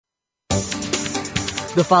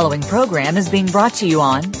The following program is being brought to you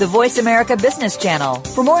on the Voice America Business Channel.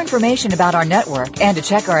 For more information about our network and to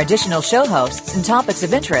check our additional show hosts and topics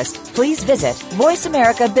of interest, please visit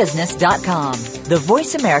voiceamericabusiness.com. The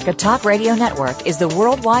Voice America Talk Radio Network is the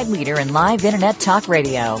worldwide leader in live Internet talk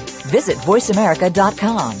radio. Visit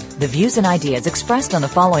voiceamerica.com. The views and ideas expressed on the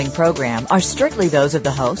following program are strictly those of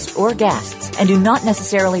the host or guests and do not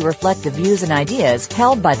necessarily reflect the views and ideas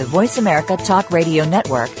held by the Voice America Talk Radio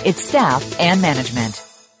Network, its staff, and management.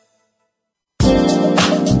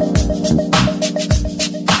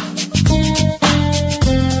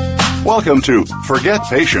 Welcome to Forget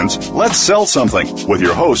Patience, Let's Sell Something with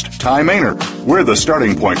your host, Ty Maynard. We're the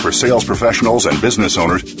starting point for sales professionals and business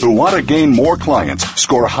owners who want to gain more clients,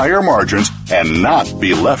 score higher margins, and not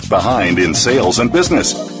be left behind in sales and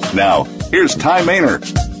business. Now, here's Ty Maynard.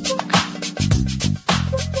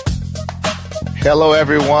 Hello,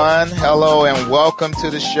 everyone. Hello, and welcome to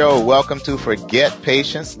the show. Welcome to Forget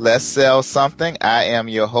Patience, Let's Sell Something. I am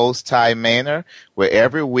your host, Ty Maynard, where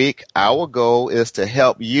every week our goal is to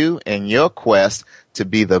help you in your quest to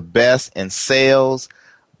be the best in sales,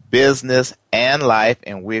 business, and life.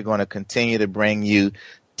 And we're going to continue to bring you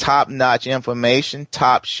top-notch information,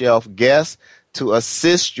 top-shelf guests to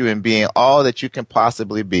assist you in being all that you can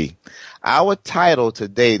possibly be. Our title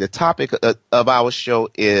today, the topic of our show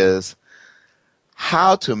is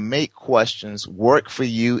how to make questions work for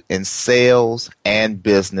you in sales and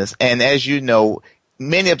business. And as you know,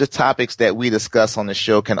 many of the topics that we discuss on the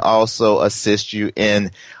show can also assist you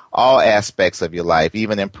in all aspects of your life,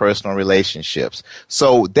 even in personal relationships.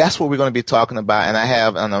 So that's what we're going to be talking about. And I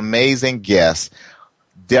have an amazing guest,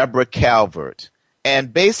 Debra Calvert.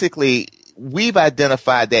 And basically, we've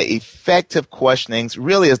identified that effective questioning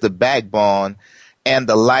really is the backbone and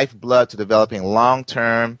the lifeblood to developing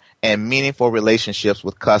long-term and meaningful relationships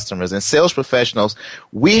with customers. And sales professionals,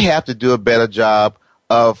 we have to do a better job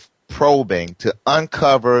of probing to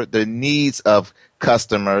uncover the needs of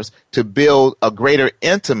customers, to build a greater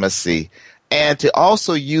intimacy, and to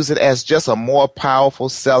also use it as just a more powerful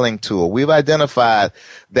selling tool. We've identified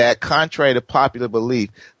that, contrary to popular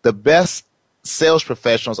belief, the best sales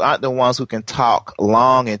professionals aren't the ones who can talk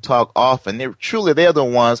long and talk often. They're the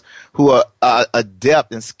ones who are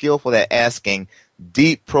adept and skillful at asking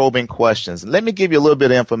deep probing questions. Let me give you a little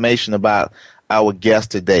bit of information about our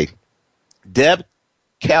guest today. Deb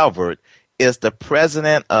Calvert is the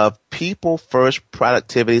president of People First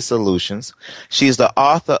Productivity Solutions. She's the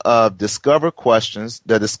author of Discover Questions,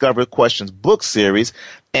 the Discover Questions book series,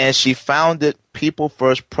 and she founded People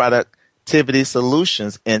First Productivity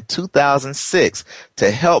Solutions in 2006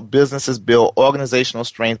 to help businesses build organizational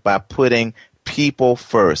strength by putting people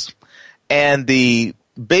first. And the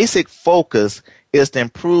basic focus is to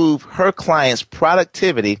improve her clients'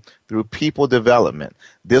 productivity through people development.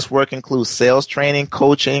 This work includes sales training,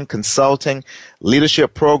 coaching, consulting,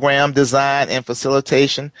 leadership program design and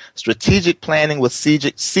facilitation, strategic planning with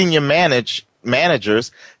senior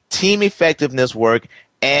managers, team effectiveness work,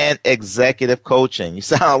 and executive coaching. We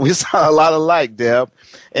sound a lot alike, Deb.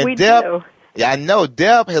 And we Deb, do. Yeah, I know.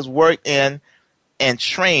 Deb has worked in and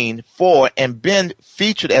trained for and been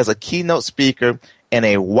featured as a keynote speaker in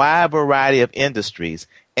a wide variety of industries,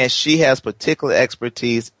 and she has particular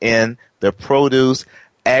expertise in the produce,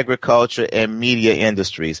 agriculture, and media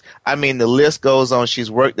industries. I mean, the list goes on. She's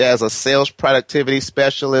worked as a sales productivity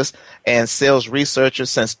specialist and sales researcher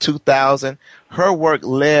since 2000. Her work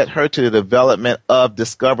led her to the development of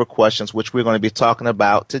Discover Questions, which we're going to be talking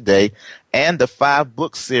about today, and the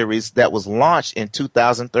 5-book series that was launched in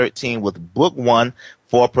 2013 with Book 1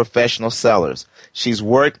 for professional sellers. She's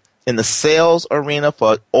worked in the sales arena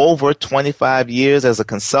for over 25 years as a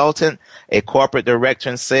consultant, a corporate director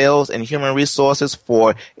in sales and human resources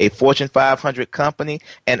for a Fortune 500 company,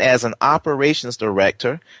 and as an operations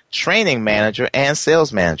director, training manager, and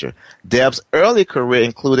sales manager. Deb's early career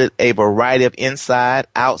included a variety of inside,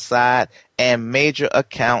 outside, and major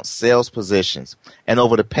account sales positions. And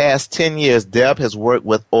over the past 10 years, Deb has worked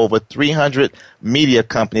with over 300 media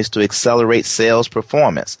companies to accelerate sales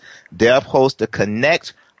performance. Deb hosts the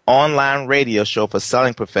Connect online radio show for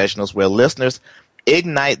selling professionals where listeners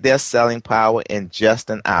ignite their selling power in just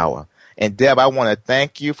an hour. And Deb, I want to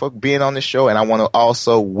thank you for being on the show, and I want to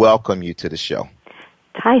also welcome you to the show.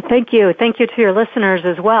 Hi, thank you. Thank you to your listeners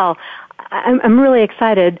as well. I'm really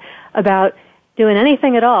excited about doing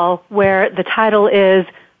anything at all where the title is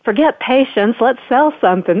Forget Patience, Let's Sell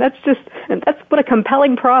Something. That's what a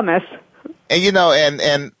compelling promise. And you know,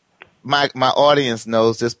 and my audience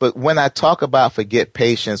knows this, but when I talk about forget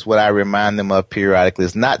patience, what I remind them of periodically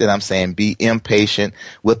is not that I'm saying be impatient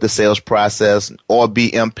with the sales process or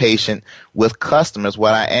be impatient with customers.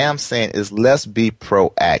 What I am saying is let's be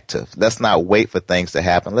proactive. Let's not wait for things to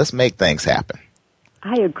happen. Let's make things happen.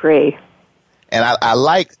 I agree. And I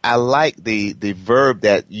like the verb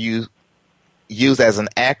that you use as an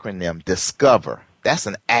acronym, discover. That's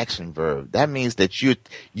an action verb. That means that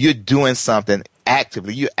you're doing something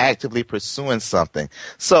actively. You're actively pursuing something.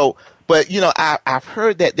 So, but I've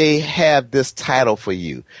heard that they have this title for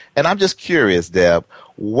you, and I'm just curious, Deb,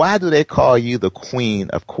 why do they call you the Queen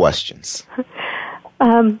of Questions?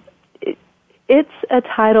 It's a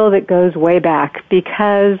title that goes way back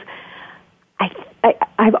because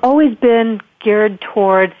I've always been geared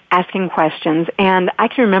towards asking questions, and I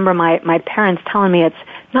can remember my parents telling me it's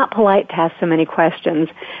not polite to ask so many questions.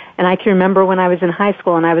 And I can remember when I was in high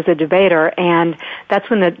school and I was a debater, and that's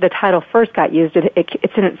when the title first got used.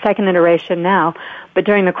 It's in its second iteration now. But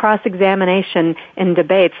during the cross-examination in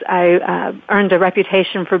debates, I earned a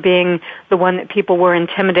reputation for being the one that people were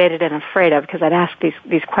intimidated and afraid of because I'd ask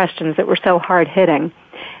these questions that were so hard-hitting.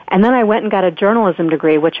 And then I went and got a journalism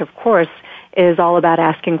degree, which, of course, is all about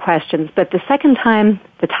asking questions. But the second time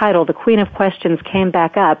the title, The Queen of Questions, came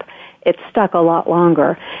back up, it stuck a lot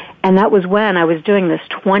longer. And that was when I was doing this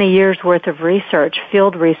 20 years worth of research,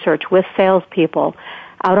 field research with salespeople,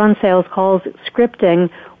 out on sales calls, scripting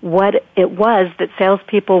what it was that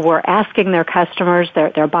salespeople were asking their customers,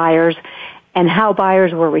 their buyers, and how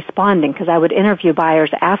buyers were responding, because I would interview buyers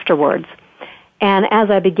afterwards. And as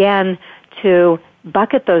I began to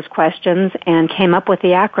bucket those questions and came up with the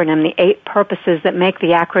acronym, the 8 purposes that make the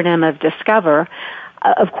acronym of DISCOVER,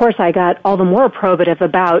 of course I got all the more probative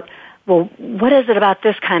about, well, what is it about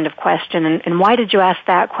this kind of question, and why did you ask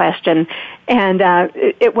that question? And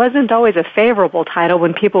it wasn't always a favorable title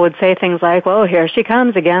when people would say things like, well, here she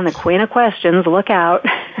comes again, the Queen of Questions, look out.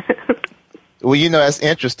 Well, that's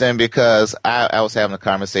interesting because I was having a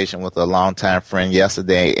conversation with a longtime friend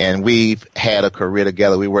yesterday, and we've had a career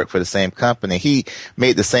together. We work for the same company. He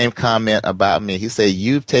made the same comment about me. He said,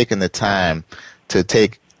 you've taken the time to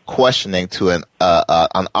take questioning to an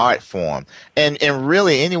art form. And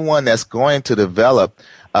really anyone that's going to develop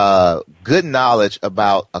good knowledge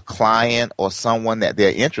about a client or someone that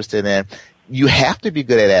they're interested in, you have to be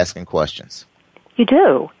good at asking questions. You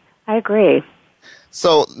do. I agree.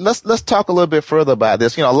 So let's talk a little bit further about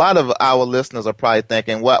this. A lot of our listeners are probably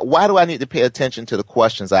thinking, why do I need to pay attention to the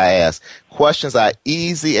questions I ask? Questions are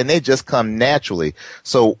easy and they just come naturally.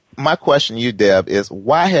 So my question to you, Deb, is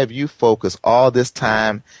why have you focused all this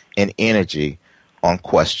time and energy on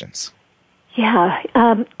questions? Yeah.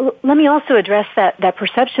 Let me also address that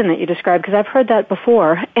perception that you described, because I've heard that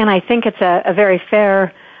before, and I think it's a very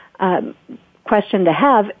fair question to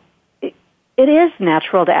have. It is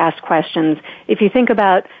natural to ask questions. If you think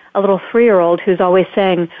about a little 3-year-old who's always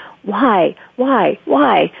saying, why?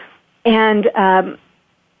 And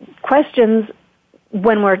questions,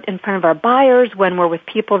 when we're in front of our buyers, when we're with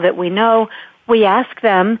people that we know, we ask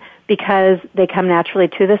them because they come naturally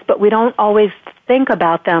to this, but we don't always think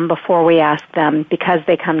about them before we ask them because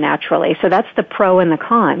they come naturally. So that's the pro and the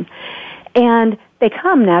con. And they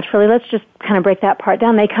come naturally. Let's just kind of break that part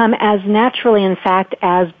down. They come as naturally, in fact,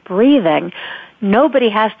 as breathing. Nobody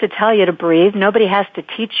has to tell you to breathe. Nobody has to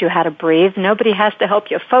teach you how to breathe. Nobody has to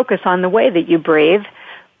help you focus on the way that you breathe.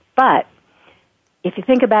 But if you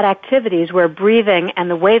think about activities where breathing and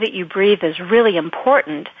the way that you breathe is really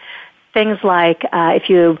important, things like if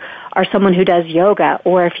you are someone who does yoga,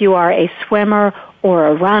 or if you are a swimmer or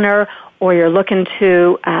a runner, or you're looking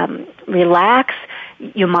to relax,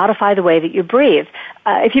 you modify the way that you breathe.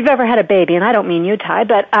 If you've ever had a baby, and I don't mean you, Ty,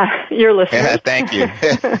 but your listeners. Thank you.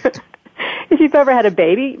 If you've ever had a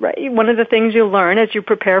baby, right, one of the things you learn as you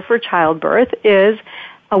prepare for childbirth is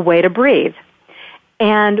a way to breathe.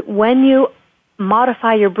 And when you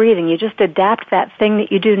modify your breathing, you just adapt that thing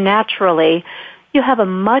that you do naturally, you have a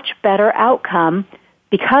much better outcome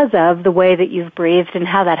because of the way that you've breathed and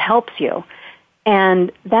how that helps you.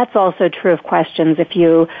 And that's also true of questions. If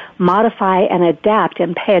you modify and adapt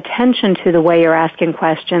and pay attention to the way you're asking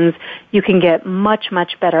questions, you can get much,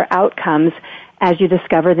 much better outcomes as you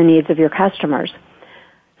discover the needs of your customers.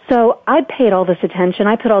 So I paid all this attention.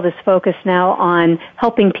 I put all this focus now on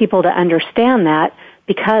helping people to understand that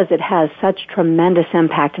because it has such tremendous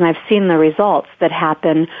impact. And I've seen the results that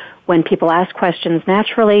happen when people ask questions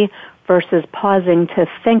naturally versus pausing to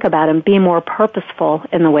think about and be more purposeful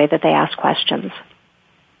in the way that they ask questions.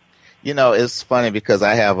 It's funny because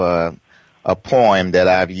I have a poem that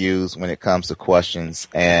I've used when it comes to questions,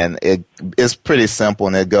 and it's pretty simple,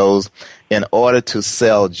 and it goes, in order to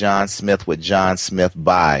sell John Smith what John Smith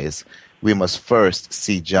buys, we must first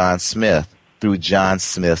see John Smith through John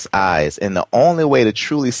Smith's eyes. And the only way to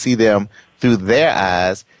truly see them through their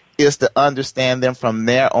eyes is to understand them from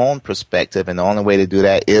their own perspective. And the only way to do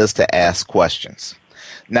that is to ask questions.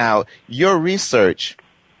 Now, your research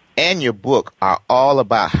and your book are all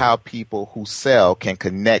about how people who sell can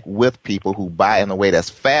connect with people who buy in a way that's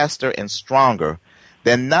faster and stronger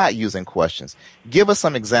than not using questions. Give us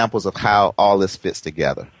some examples of how all this fits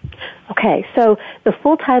together. Okay, so the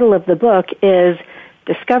full title of the book is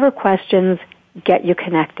Discover Questions, Get You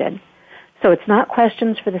Connected. So it's not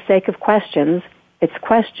questions for the sake of questions, it's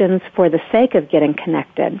questions for the sake of getting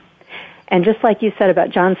connected. And just like you said about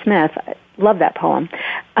John Smith, I love that poem,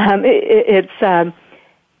 it's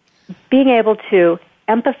being able to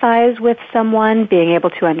empathize with someone, being able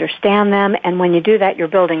to understand them, and when you do that, you're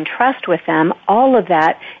building trust with them. All of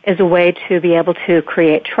that is a way to be able to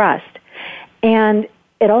create trust. And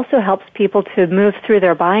it also helps people to move through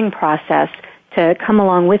their buying process, to come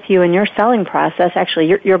along with you in your selling process. Actually,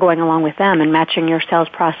 you're going along with them and matching your sales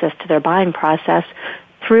process to their buying process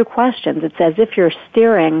through questions. It's as if you're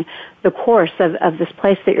steering the course of this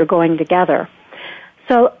place that you're going together.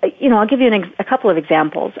 So, I'll give you a couple of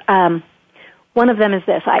examples. One of them is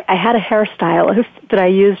this. I had a hairstylist that I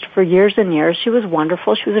used for years and years. She was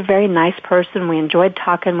wonderful. She was a very nice person. We enjoyed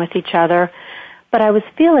talking with each other. But I was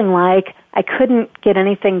feeling like I couldn't get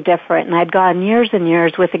anything different, and I'd gone years and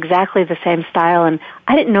years with exactly the same style, and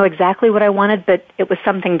I didn't know exactly what I wanted, but it was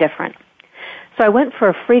something different. So I went for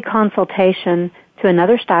a free consultation to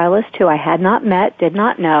another stylist who I had not met, did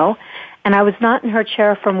not know, and I was not in her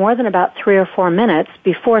chair for more than about 3 or 4 minutes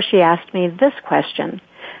before she asked me this question.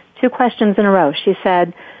 2 questions in a row. She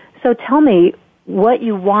said, so tell me what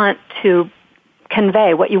you want to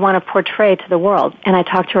convey, what you want to portray to the world. And I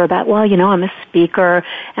talked to her about, I'm a speaker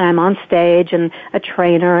and I'm on stage and a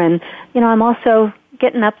trainer and, I'm also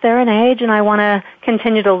getting up there in age and I want to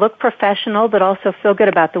continue to look professional but also feel good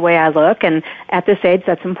about the way I look, and at this age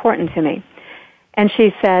that's important to me. And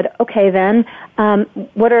she said, okay then,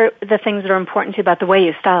 what are the things that are important to you about the way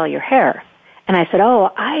you style your hair? And I said,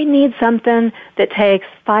 I need something that takes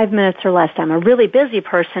 5 minutes or less. I'm a really busy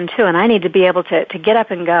person too, and I need to be able to get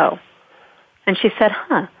up and go. And she said,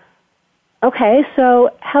 okay,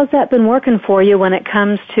 so how's that been working for you when it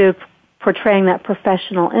comes to portraying that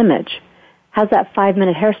professional image? How's that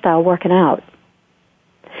 5-minute hairstyle working out?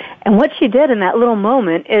 And what she did in that little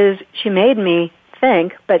moment is she made me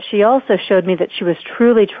think, but she also showed me that she was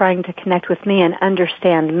truly trying to connect with me and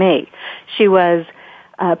understand me. She was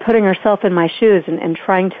putting herself in my shoes and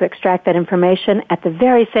trying to extract that information at the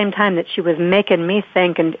very same time that she was making me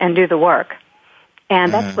think and do the work.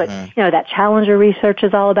 And that's what, that challenger research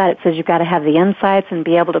is all about. It says you've got to have the insights and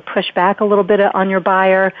be able to push back a little bit on your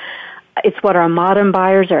buyer. It's what our modern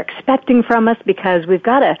buyers are expecting from us because we've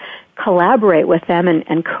got to collaborate with them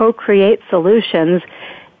and co-create solutions.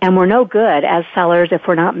 And we're no good as sellers if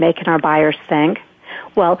we're not making our buyers think.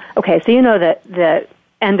 Well, okay, so the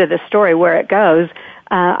end of the story where it goes.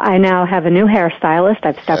 I now have a new hairstylist.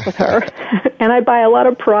 I've stuck with her. And I buy a lot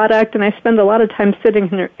of product, and I spend a lot of time sitting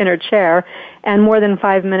in her chair and more than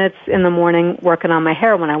 5 minutes in the morning working on my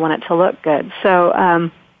hair when I want it to look good. So,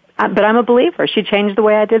 but I'm a believer. She changed the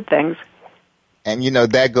way I did things. And,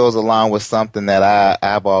 that goes along with something that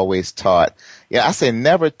I've always taught. Yeah, I say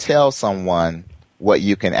never tell someone what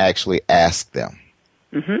you can actually ask them.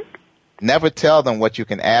 Mm-hmm. Never tell them what you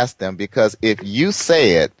can ask them, because if you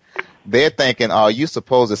say it, they're thinking, oh, you're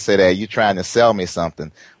supposed to say that. You're trying to sell me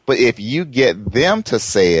something. But if you get them to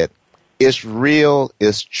say it, it's real,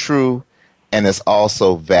 it's true, and it's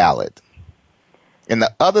also valid. And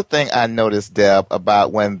the other thing I noticed, Deb,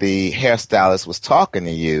 about when the hairstylist was talking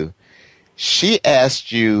to you, she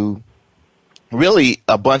asked you really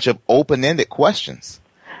a bunch of open-ended questions.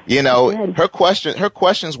 Her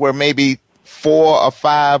questions were maybe 4 or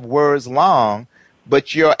 5 words long,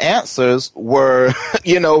 but your answers were,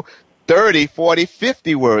 30, 40,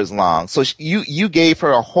 50 words long. So you gave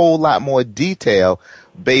her a whole lot more detail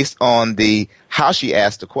based on how she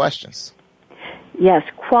asked the questions. Yes,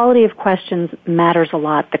 quality of questions matters a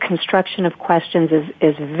lot. The construction of questions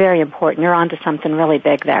is very important. You're onto something really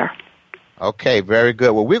big there. Okay, very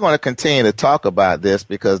good. Well, we're going to continue to talk about this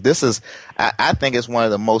because this is, I think it's one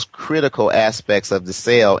of the most critical aspects of the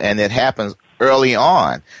sale, and it happens early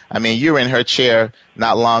on. I mean, you're in her chair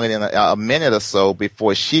not longer than a minute or so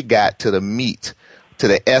before she got to the meat, to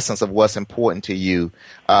the essence of what's important to you,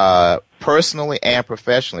 personally and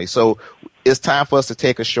professionally. So it's time for us to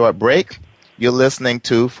take a short break. You're listening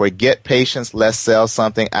to Forget Patience, Let's Sell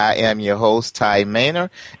Something. I am your host, Ty Maynor,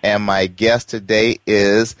 and my guest today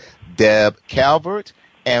is Deb Calvert,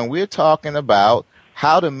 and we're talking about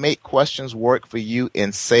how to make questions work for you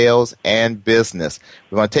in sales and business.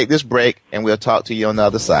 We're going to take this break, and we'll talk to you on the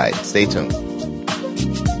other side. Stay tuned.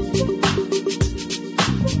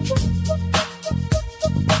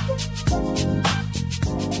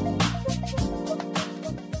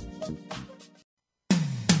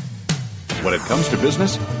 When it comes to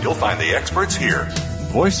business, you'll find the experts here.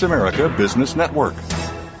 Voice America Business Network.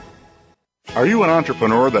 Are you an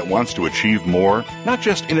entrepreneur that wants to achieve more? Not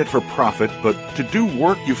just in it for profit, but to do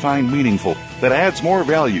work you find meaningful, that adds more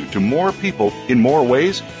value to more people in more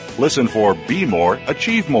ways? Listen for Be More,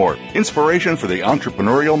 Achieve More, Inspiration for the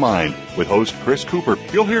Entrepreneurial Mind. With host Chris Cooper,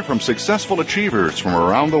 you'll hear from successful achievers from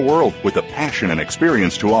around the world with the passion and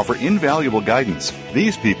experience to offer invaluable guidance.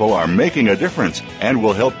 These people are making a difference and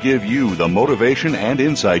will help give you the motivation and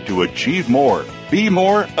insight to achieve more. Be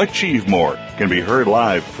More, Achieve More can be heard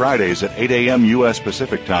live Fridays at 8 a.m. U.S.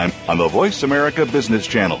 Pacific Time on the Voice America Business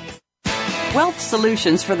Channel. Wealth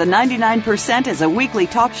Solutions for the 99% is a weekly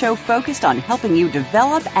talk show focused on helping you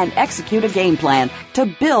develop and execute a game plan to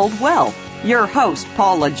build wealth. Your host,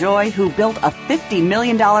 Paul LaJoy, who built a $50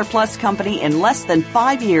 million plus company in less than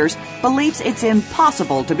 5 years, believes it's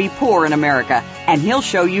impossible to be poor in America, and he'll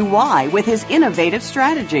show you why with his innovative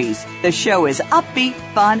strategies. The show is upbeat,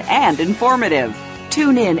 fun, and informative.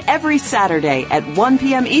 Tune in every Saturday at 1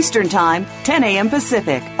 p.m. Eastern Time, 10 a.m.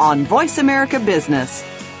 Pacific on Voice America Business.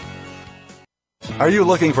 Are you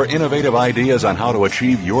looking for innovative ideas on how to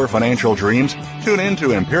achieve your financial dreams? Tune in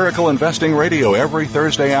to Empirical Investing Radio every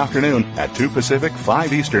Thursday afternoon at 2 Pacific,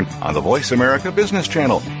 5 Eastern on the Voice America Business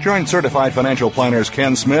Channel. Join certified financial planners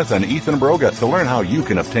Ken Smith and Ethan Broga to learn how you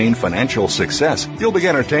can obtain financial success. You'll be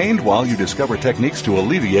entertained while you discover techniques to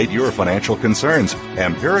alleviate your financial concerns.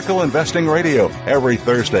 Empirical Investing Radio every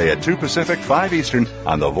Thursday at 2 Pacific, 5 Eastern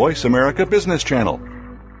on the Voice America Business Channel.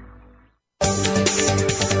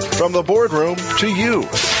 From the boardroom to you,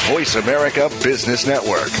 Voice America Business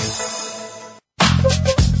Network.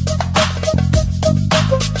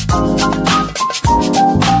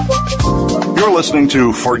 You're listening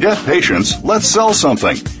to Forget Patience, Let's Sell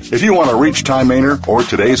Something. If you want to reach Ty Maynor or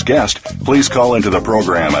today's guest, please call into the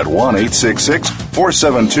program at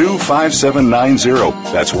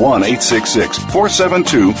 1-866-472-5790. That's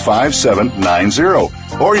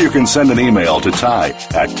 1-866-472-5790. Or you can send an email to Ty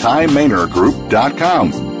at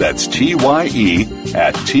TyManorGroup.com. That's TYE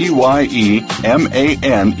at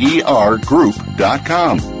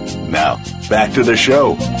TYEMANERGroup.com. Now, back to the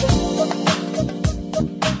show.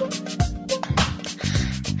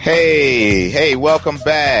 Hey, welcome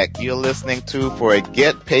back. You're listening to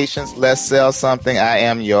Forget Patience, Let's Sell Something. I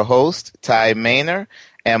am your host, Ty Maynor,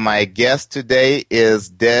 and my guest today is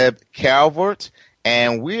Deb Calvert,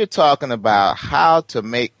 and we're talking about how to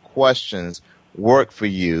make questions work for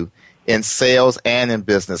you in sales and in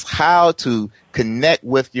business, how to connect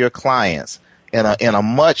with your clients in a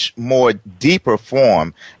much more deeper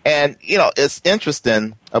form. And, you know, it's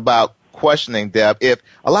interesting about questioning, Deb, if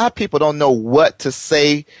a lot of people don't know what to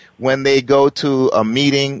say when they go to a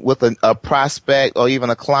meeting with a prospect or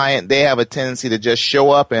even a client, they have a tendency to just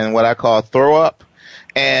show up and what I call throw up.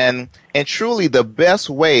 And truly the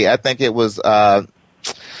best way, I think it was, what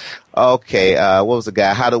was the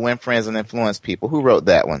guy? How to Win Friends and Influence People. Who wrote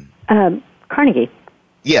that one? Carnegie.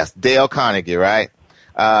 Yes, Dale Carnegie, right?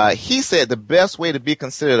 He said the best way to be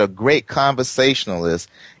considered a great conversationalist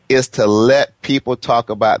is to let people talk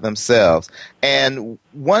about themselves. And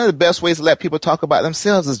one of the best ways to let people talk about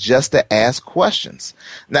themselves is just to ask questions.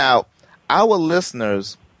 Now, our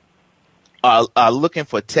listeners are looking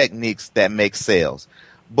for techniques that make sales,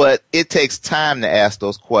 but it takes time to ask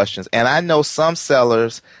those questions. And I know some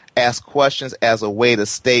sellers ask questions as a way to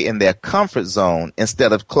stay in their comfort zone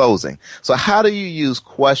instead of closing. So how do you use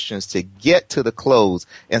questions to get to the close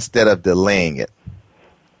instead of delaying it?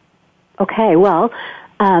 Okay, well,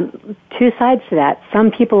 two sides to that.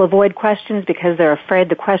 Some people avoid questions because they're afraid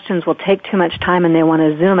the questions will take too much time and they want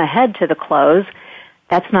to zoom ahead to the close.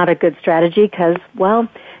 That's not a good strategy because, well,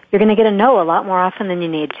 you're going to get a no a lot more often than you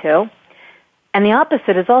need to. And the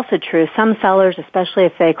opposite is also true. Some sellers, especially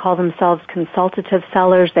if they call themselves consultative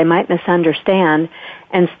sellers, they might misunderstand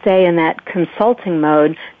and stay in that consulting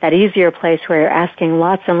mode, that easier place where you're asking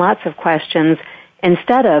lots and lots of questions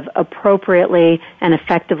instead of appropriately and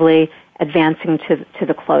effectively advancing to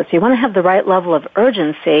the close. So you want to have the right level of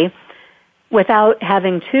urgency without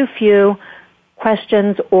having too few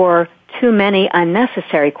questions or too many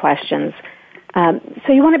unnecessary questions. So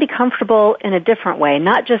you want to be comfortable in a different way,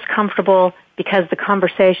 not just comfortable because the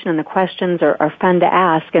conversation and the questions are fun to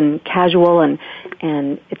ask and casual and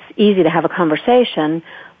it's easy to have a conversation,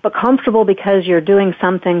 but comfortable because you're doing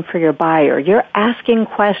something for your buyer. You're asking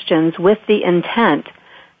questions with the intent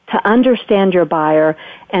to understand your buyer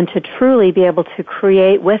and to truly be able to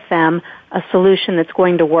create with them a solution that's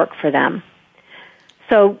going to work for them.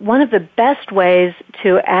 So one of the best ways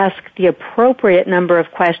to ask the appropriate number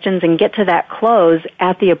of questions and get to that close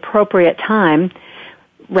at the appropriate time,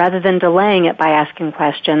 rather than delaying it by asking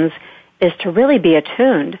questions, is to really be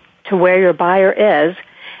attuned to where your buyer is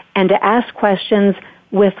and to ask questions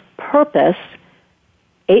with purpose,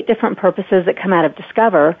 8 different purposes that come out of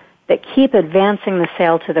Discover that keep advancing the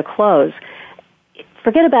sale to the close.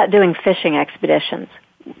 Forget about doing fishing expeditions,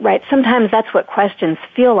 right? Sometimes that's what questions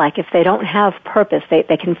feel like. If they don't have purpose, they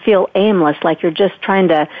can feel aimless, like you're just trying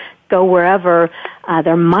to go wherever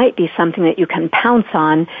there might be something that you can pounce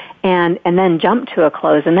on and then jump to a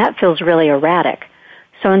close, and that feels really erratic.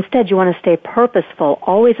 So instead, you want to stay purposeful,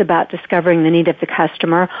 always about discovering the need of the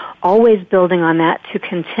customer, always building on that to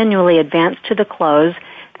continually advance to the close,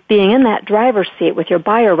 being in that driver's seat with your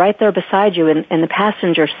buyer right there beside you in the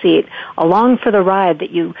passenger seat, along for the ride,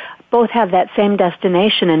 that you both have that same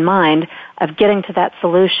destination in mind of getting to that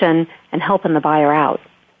solution and helping the buyer out.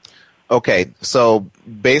 Okay, so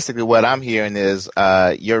basically what I'm hearing is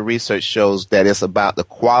your research shows that it's about the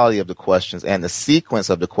quality of the questions and the sequence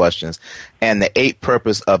of the questions and the 8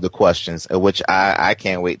 purpose of the questions, which I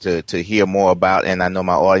can't wait to hear more about, and I know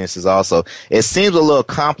my audience is also. It seems a little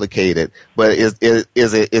complicated, but is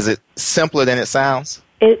it simpler than it sounds?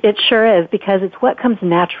 It sure is, because it's what comes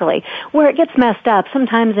naturally. Where it gets messed up,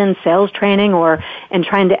 sometimes in sales training or in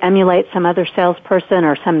trying to emulate some other salesperson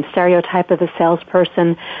or some stereotype of a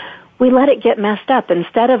salesperson, we let it get messed up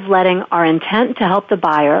instead of letting our intent to help the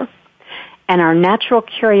buyer and our natural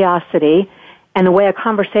curiosity and the way a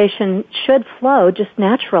conversation should flow just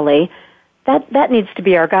naturally. That needs to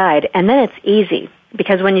be our guide. And then it's easy,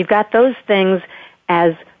 because when you've got those things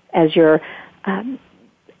as your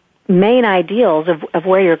main ideals of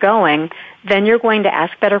where you're going, then you're going to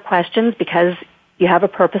ask better questions because you have a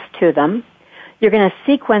purpose to them. You're going to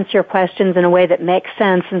sequence your questions in a way that makes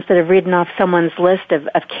sense instead of reading off someone's list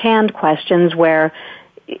of canned questions where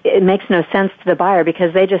it makes no sense to the buyer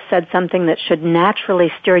because they just said something that should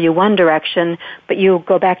naturally steer you one direction, but you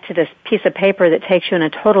go back to this piece of paper that takes you in a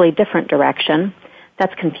totally different direction.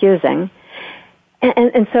 That's confusing.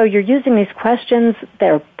 And so you're using these questions,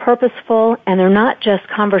 they're purposeful, and they're not just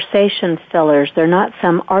conversation fillers. They're not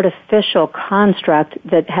some artificial construct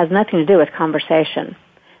that has nothing to do with conversation.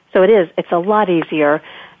 So it's a lot easier,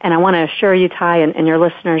 and I want to assure you, Ty, and your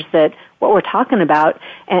listeners, that what we're talking about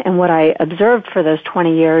and what I observed for those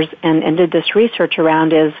 20 years and did this research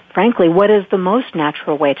around is, frankly, what is the most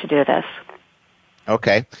natural way to do this?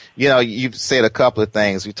 Okay. You've said a couple of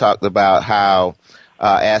things. You talked about how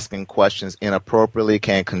asking questions inappropriately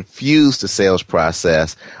can confuse the sales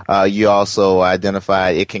process. You also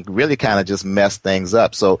identified it can really kind of just mess things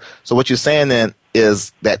up. So what you're saying then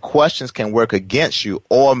is that questions can work against you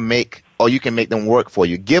or you can make them work for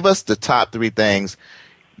you. Give us the top 3 things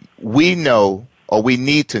we know or we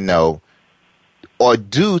need to know or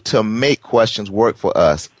do to make questions work for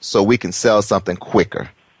us so we can sell something quicker.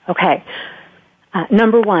 Okay.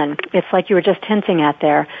 Number 1, it's like you were just hinting at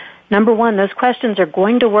there. Number 1, those questions are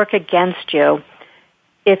going to work against you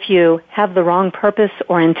if you have the wrong purpose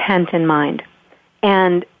or intent in mind.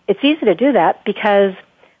 And it's easy to do that because,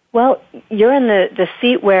 well, you're in the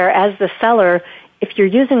seat where, as the seller, if you're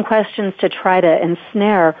using questions to try to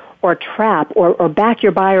ensnare or trap or back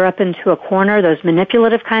your buyer up into a corner, those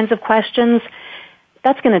manipulative kinds of questions,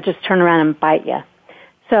 that's going to just turn around and bite you.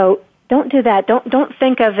 So don't do that. Don't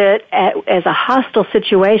think of it as a hostile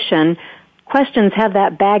situation. Questions have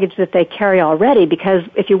that baggage that they carry already, because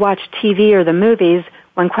if you watch TV or the movies,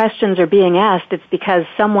 when questions are being asked, it's because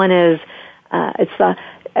someone it's the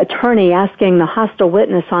attorney asking the hostile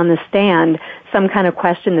witness on the stand some kind of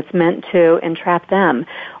question that's meant to entrap them.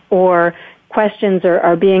 Or questions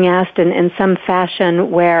are being asked in some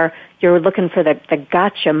fashion where you're looking for the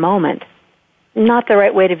gotcha moment. Not the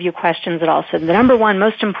right way to view questions at all. So the number 1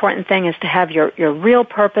 most important thing is to have your real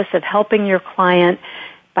purpose of helping your client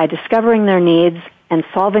by discovering their needs and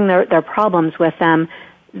solving their problems with them.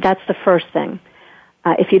 That's the first thing.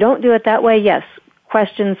 If you don't do it that way, yes,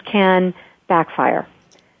 questions can backfire.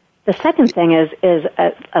 The second thing is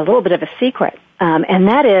a little bit of a secret, and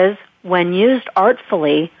that is, when used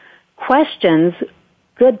artfully, questions,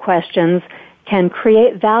 good questions, can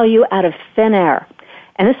create value out of thin air.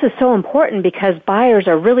 And this is so important because buyers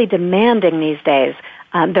are really demanding these days.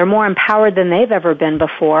 They're more empowered than they've ever been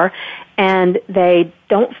before, and they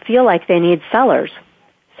don't feel like they need sellers.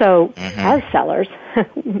 So as sellers,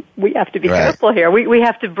 we have to be careful here. We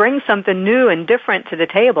have to bring something new and different to the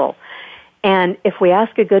table. And if we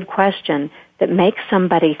ask a good question that makes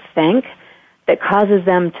somebody think, that causes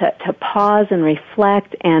them to pause and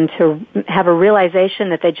reflect and to have a realization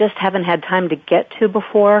that they just haven't had time to get to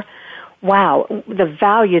before, wow, the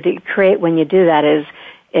value that you create when you do that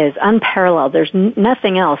is unparalleled. There's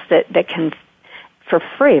nothing else that can, for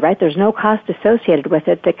free, right? There's no cost associated with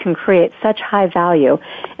it that can create such high value.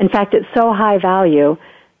 In fact, it's so high value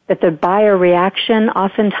that the buyer reaction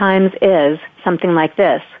oftentimes is something like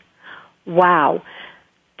this. Wow,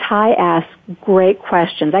 Ty asks great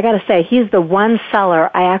questions. I got to say, he's the one seller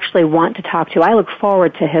I actually want to talk to. I look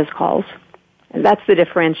forward to his calls. And that's the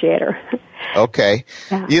differentiator. Okay.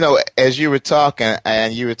 Yeah. You know, as you were talking,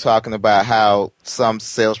 and you were talking about how some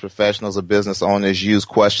sales professionals or business owners use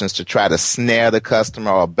questions to try to snare the customer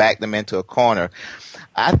or back them into a corner,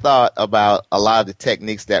 I thought about a lot of the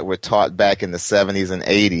techniques that were taught back in the 70s and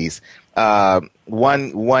 80s.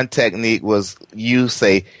 One technique was you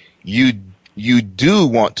say, you do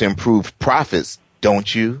want to improve profits,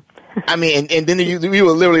 don't you? I mean, and then you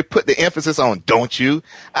will literally put the emphasis on don't you?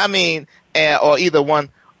 I mean, or either one,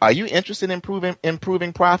 are you interested in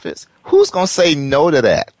improving profits? Who's going to say no to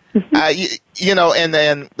that? You know, and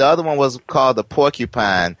then the other one was called the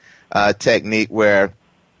porcupine technique, where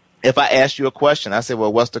if I ask you a question, I say,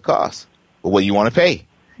 well, what's the cost? Well, what do you want to pay?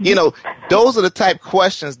 You know, those are the type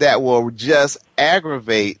questions that will just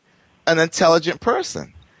aggravate an intelligent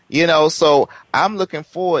person. You know, so I'm looking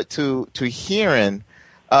forward to hearing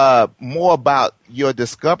more about your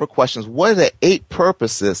Discover questions. What are the 8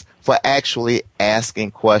 purposes for actually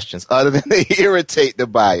asking questions other than to irritate the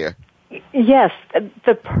buyer? Yes,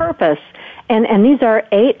 the purpose, and these are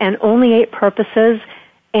 8 and only 8 purposes,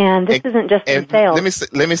 and this isn't just in sales.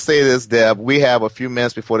 Let me say this, Deb. We have a few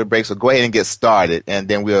minutes before the break, so go ahead and get started, and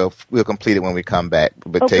then we'll complete it when we come back.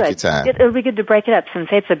 But take your time. It'll be good to break it up since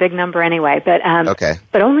 8's a big number anyway. But okay.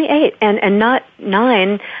 But only 8, and not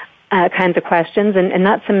 9 kinds of questions, and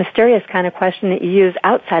not some mysterious kind of question that you use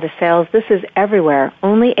outside of sales. This is everywhere.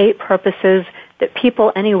 Only 8 purposes that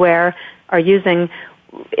people anywhere are using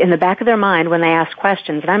in the back of their mind when they ask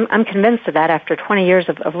questions. And I'm convinced of that after 20 years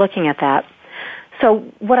of looking at that. So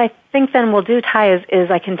what I think then we'll do, Ty,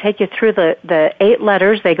 is I can take you through the 8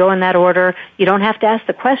 letters. They go in that order. You don't have to ask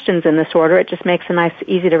the questions in this order. It just makes a nice,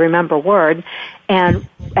 easy to remember word. And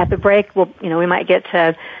at the break, we might get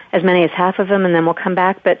to as many as half of them, and then we'll come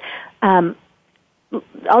back. But I'll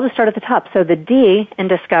just start at the top. So the D in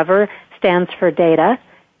Discover stands for data.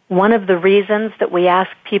 One of the reasons that we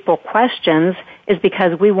ask people questions is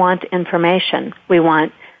because we want information. We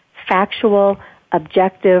want factual,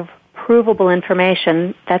 objective, provable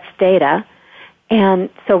information. That's data. And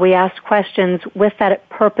so we ask questions with that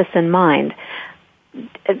purpose in mind.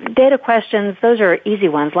 Data questions, those are easy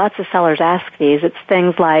ones. Lots of sellers ask these. It's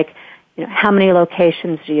things like, how many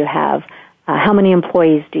locations do you have? How many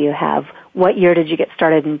employees do you have? What year did you get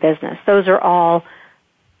started in business? Those are all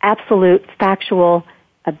absolute, factual,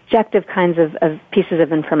 objective kinds of pieces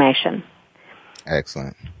of information.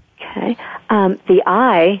 Excellent. Okay. The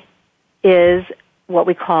I is what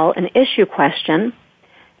we call an issue question,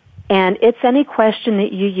 and it's any question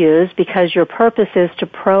that you use because your purpose is to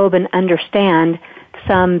probe and understand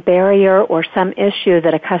some barrier or some issue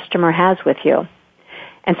that a customer has with you.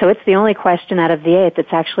 And so it's the only question out of the 8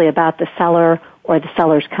 that's actually about the seller or the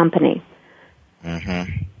seller's company.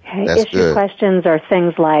 Mm-hmm. Okay. That's Issue good. questions are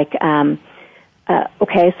things like,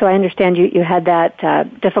 okay, so I understand you had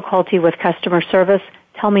that difficulty with customer service.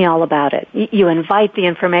 Tell me all about it. You invite the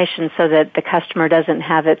information so that the customer doesn't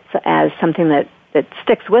have it as something that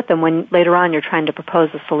sticks with them when later on you're trying to propose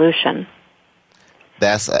a solution.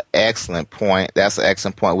 That's an excellent point.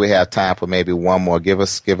 We have time for maybe one more. Give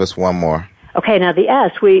us one more. Okay, now the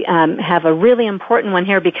S, we have a really important one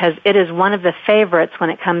here because it is one of the favorites when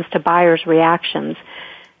it comes to buyers' reactions.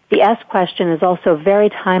 The S question is also very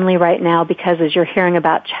timely right now because as you're hearing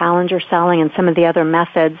about challenger selling and some of the other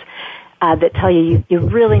methods that tell you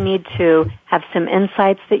really need to have some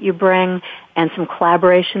insights that you bring and some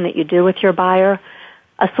collaboration that you do with your buyer.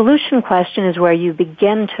 A solution question is where you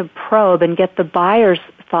begin to probe and get the buyer's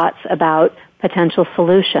thoughts about potential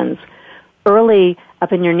solutions. Early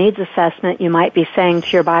up in your needs assessment, you might be saying to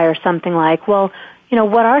your buyer something like, well,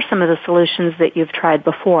 what are some of the solutions that you've tried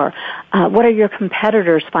before? What are your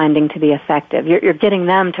competitors finding to be effective? You're getting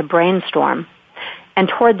them to brainstorm. And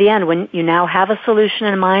toward the end, when you now have a solution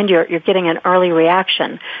in mind, you're getting an early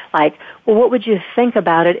reaction. Like, well, what would you think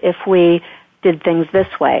about it if we did things this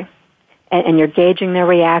way? And you're gauging their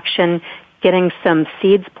reaction, getting some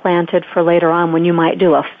seeds planted for later on when you might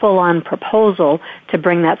do a full-on proposal to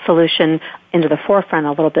bring that solution into the forefront a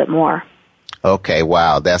little bit more. Okay,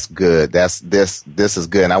 wow, that's good. This is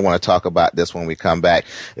good, and I want to talk about this when we come back.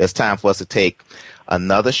 It's time for us to take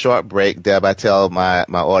another short break. Deb, I tell my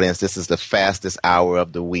audience this is the fastest hour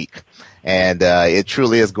of the week, and it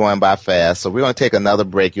truly is going by fast. So we're going to take another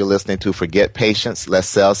break. You're listening to Forget Patience, Let's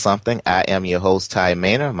Sell Something. I am your host, Ty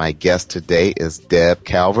Maynor. My guest today is Deb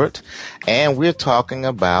Calvert, and we're talking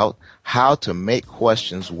about how to make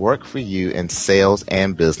questions work for you in sales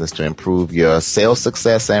and business to improve your sales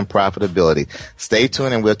success and profitability. Stay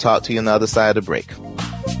tuned, and we'll talk to you on the other side of the break.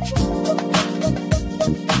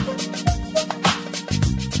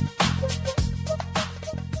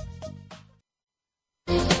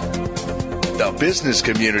 The business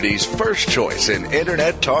community's first choice in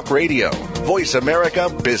Internet Talk Radio. Voice America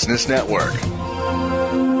Business Network.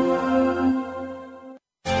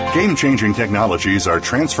 Game-changing technologies are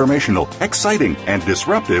transformational, exciting, and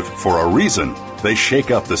disruptive for a reason. They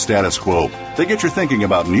shake up the status quo. They get you thinking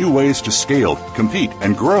about new ways to scale, compete,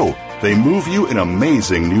 and grow. They move you in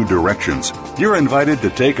amazing new directions. You're invited to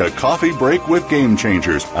take a coffee break with Game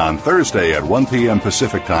Changers on Thursday at 1 p.m.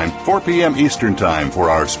 Pacific Time, 4 p.m. Eastern Time for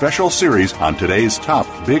our special series on today's top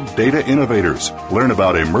big data innovators. Learn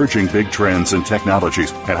about emerging big trends and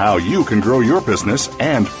technologies and how you can grow your business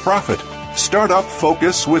and profit. Startup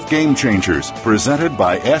Focus with Game Changers, presented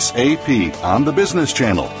by SAP on the Business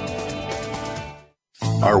Channel.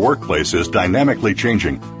 Our workplace is dynamically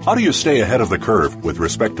changing. How do you stay ahead of the curve with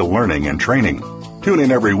respect to learning and training? Tune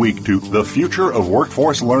in every week to The Future of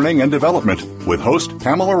Workforce Learning and Development with host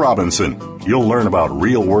Pamela Robinson. You'll learn about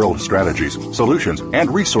real-world strategies, solutions,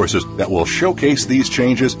 and resources that will showcase these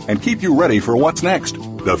changes and keep you ready for what's next.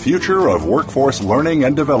 The Future of Workforce Learning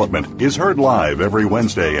and Development is heard live every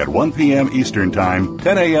Wednesday at 1 p.m. Eastern Time,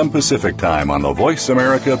 10 a.m. Pacific Time on the Voice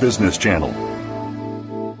America Business Channel.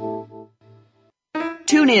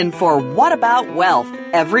 Tune in for What About Wealth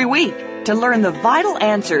every week to learn the vital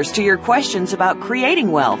answers to your questions about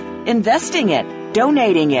creating wealth, investing it,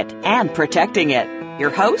 donating it, and protecting it. Your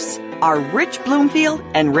hosts are Rich Bloomfield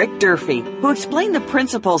and Rick Durfee, who explain the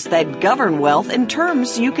principles that govern wealth in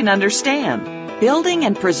terms you can understand. Building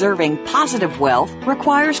and preserving positive wealth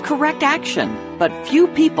requires correct action, but few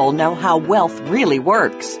people know how wealth really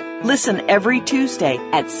works. Listen every Tuesday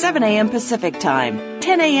at 7 a.m. Pacific Time,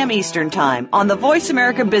 10 a.m. Eastern Time on the Voice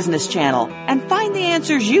America Business Channel and find the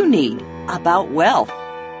answers you need about wealth.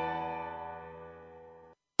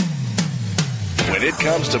 When it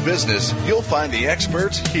comes to business, you'll find the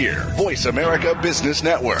experts here. Voice America Business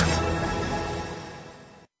Network.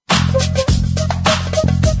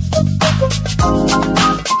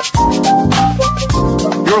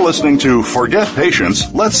 You're listening to Forget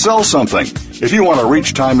Patience, Let's Sell Something. If you want to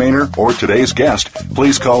reach Ty Maynor or today's guest,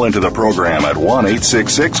 please call into the program at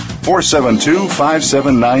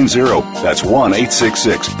 1-866-472-5790. That's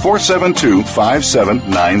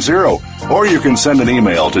 1-866-472-5790. Or you can send an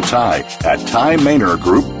email to Ty at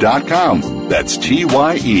TyManorGroup.com. That's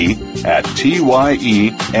TYE at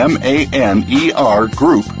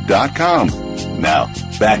TYEMANERGroup.com. Now,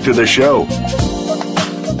 back to the show.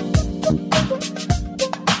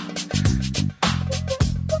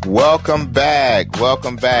 Welcome back.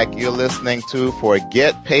 You're listening to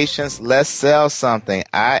Forget Patience, Let's Sell Something.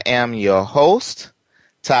 I am your host,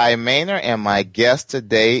 Ty Maynor, and my guest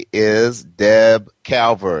today is Deb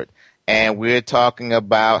Calvert. And we're talking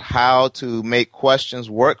about how to make questions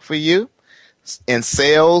work for you in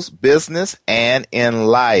sales, business, and in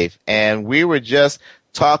life. And we were just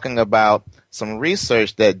talking about some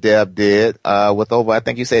research that Deb did with over, I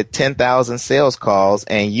think you said 10,000 sales calls,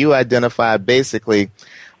 and you identified basically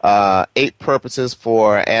 8 purposes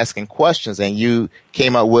for asking questions, and you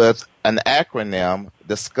came up with an acronym,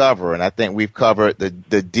 DISCOVER, and I think we've covered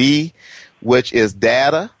the D, which is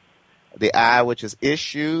data, the I, which is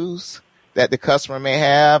issues that the customer may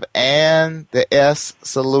have, and the S,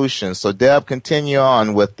 solutions. So, Deb, continue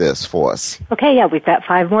on with this for us. Okay, yeah, we've got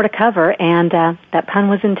 5 more to cover, and that pun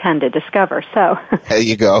was intended, discover. So there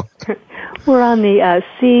you go. We're on the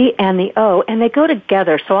C and the O, and they go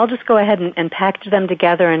together. So I'll just go ahead and package them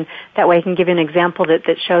together, and that way I can give you an example that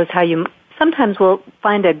shows how you sometimes will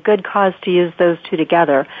find a good cause to use those two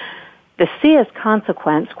together. The C is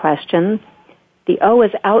consequence question, the O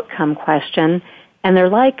is outcome question, and they're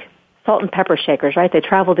like salt and pepper shakers, right? They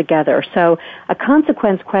travel together. So a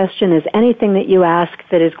consequence question is anything that you ask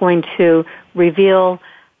that is going to reveal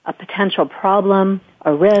a potential problem,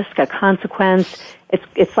 a risk, a consequence.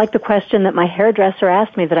 It's like the question that my hairdresser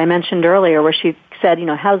asked me that I mentioned earlier, where she said,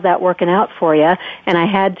 how's that working out for you? And I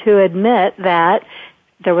had to admit that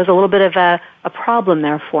there was a little bit of a problem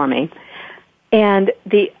there for me. And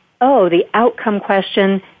the outcome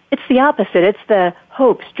question, it's the opposite. It's the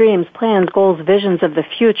hopes, dreams, plans, goals, visions of the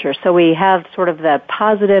future. So we have sort of the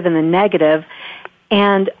positive and the negative.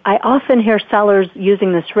 And I often hear sellers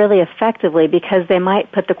using this really effectively because they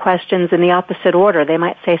might put the questions in the opposite order. They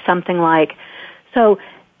might say something like, so,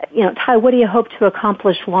 Ty, what do you hope to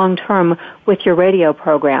accomplish long term with your radio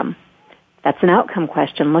program? That's an outcome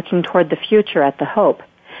question, looking toward the future at the hope.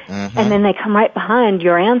 Mm-hmm. And then they come right behind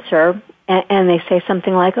your answer and they say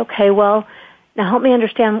something like, okay, well, now help me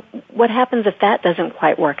understand what happens if that doesn't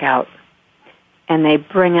quite work out. And they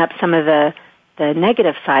bring up some of the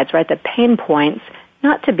negative sides, right, the pain points,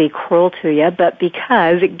 not to be cruel to you, but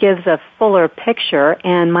because it gives a fuller picture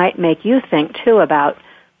and might make you think, too, about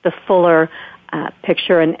the fuller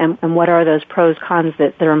picture and what are those pros, cons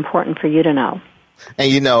that are important for you to know.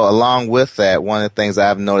 And, along with that, one of the things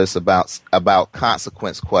I've noticed about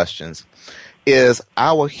consequence questions is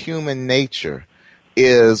our human nature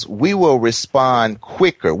is we will respond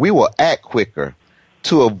quicker, we will act quicker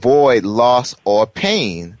to avoid loss or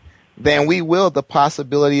pain than we will the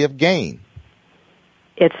possibility of gain.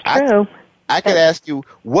 It's true. I could ask you,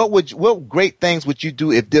 what great things would you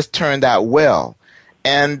do if this turned out well?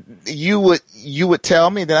 And you would tell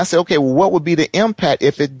me, then I say, okay, well, what would be the impact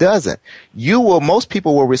if it doesn't? Most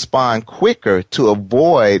people will respond quicker to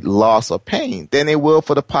avoid loss or pain than they will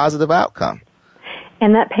for the positive outcome.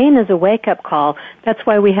 And that pain is a wake-up call. That's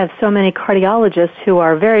why we have so many cardiologists who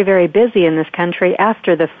are very, very busy in this country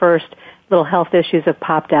after the first little health issues have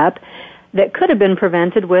popped up that could have been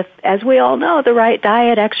prevented with, as we all know, the right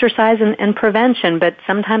diet, exercise, and prevention. But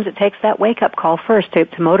sometimes it takes that wake-up call first to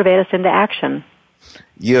motivate us into action.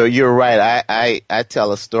 You're right. I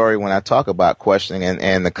tell a story when I talk about questioning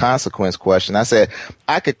and the consequence question. I said,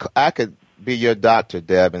 I could be your doctor,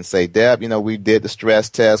 Deb, and say, Deb, we did the stress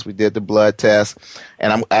test, we did the blood test,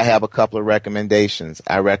 and I have a couple of recommendations.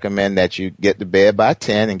 I recommend that you get to bed by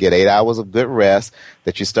 10 and get 8 hours of good rest,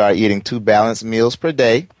 that you start eating 2 balanced meals per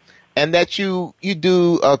day, and that you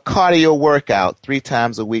do a cardio workout 3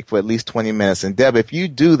 times a week for at least 20 minutes. And Deb, if you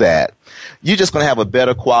do that, you're just going to have a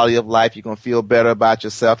better quality of life. You're going to feel better about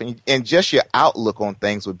yourself, and just your outlook on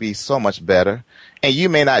things would be so much better. And you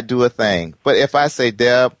may not do a thing. But if I say,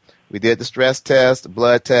 Deb, we did the stress test, the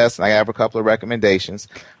blood test, and I have a couple of recommendations.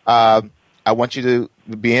 I want you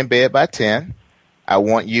to be in bed by 10. I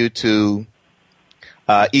want you to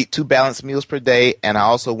eat 2 balanced meals per day, and I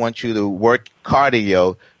also want you to work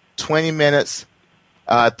cardio 20 minutes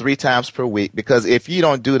 3 times per week, because if you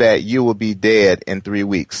don't do that, you will be dead in 3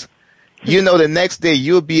 weeks. The next day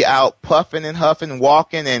you'll be out puffing and huffing,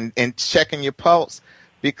 walking and checking your pulse,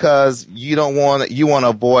 because you want to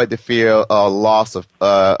avoid the fear of loss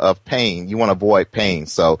of pain. You want to avoid pain.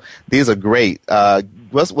 So these are great.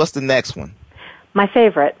 What's the next one? My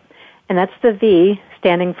favorite, and that's the V,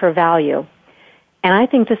 standing for value. And I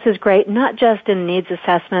think this is great, not just in needs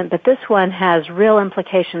assessment, but this one has real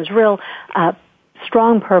implications, real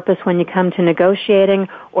strong purpose when you come to negotiating,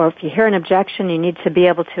 or if you hear an objection, you need to be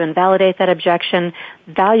able to invalidate that objection.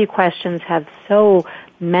 Value questions have so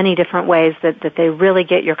many different ways that they really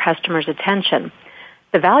get your customer's attention.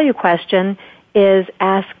 The value question is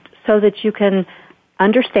asked so that you can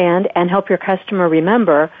understand and help your customer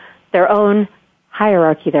remember their own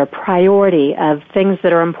hierarchy, their priority of things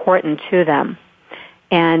that are important to them.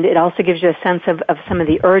 And it also gives you a sense of some of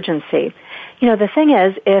the urgency. The thing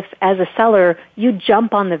is, if as a seller you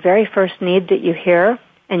jump on the very first need that you hear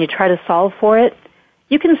and you try to solve for it,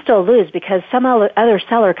 you can still lose, because some other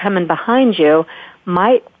seller coming behind you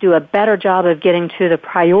might do a better job of getting to the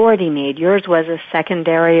priority need. Yours was a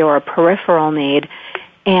secondary or a peripheral need,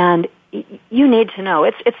 and you need to know.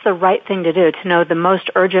 It's the right thing to do, to know the most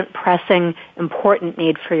urgent, pressing, important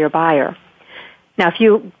need for your buyer. Now, if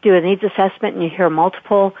you do a needs assessment and you hear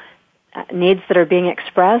multiple needs that are being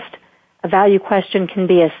expressed, a value question can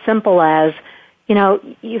be as simple as,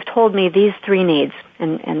 you've told me these 3 needs,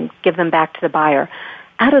 and give them back to the buyer.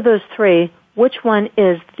 Out of those 3, which one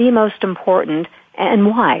is the most important and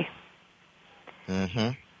why? Mm-hmm.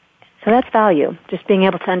 So that's value, just being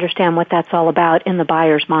able to understand what that's all about in the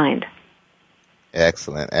buyer's mind.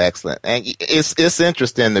 Excellent. And it's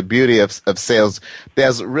interesting, the beauty of sales.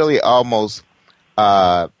 There's really almost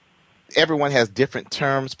everyone has different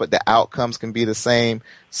terms, but the outcomes can be the same.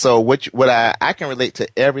 So what I can relate to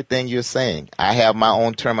everything you're saying. I have my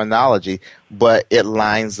own terminology, but it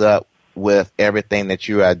lines up with everything that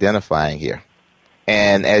you're identifying here.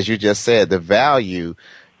 And as you just said, the value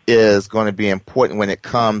is going to be important when it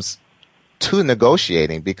comes to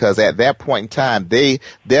negotiating, because at that point in time,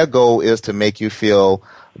 their goal is to make you feel,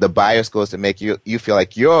 the buyer's goal is to make you feel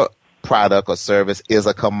like your product or service is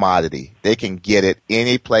a commodity. They can get it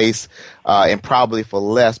any place and probably for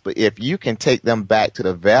less. But if you can take them back to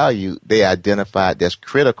the value they identified that's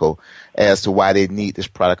critical as to why they need this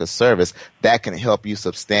product or service, that can help you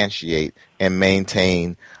substantiate and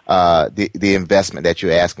maintain the investment that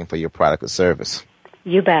you're asking for your product or service.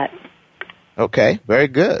 You bet. Okay, very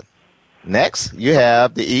good. Next, you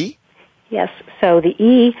have the E. Yes, so the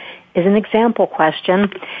E is an example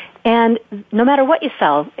question. And no matter what you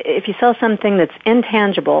sell, if you sell something that's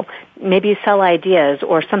intangible, maybe you sell ideas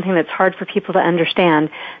or something that's hard for people to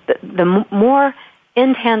understand, the more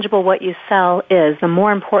intangible what you sell is, the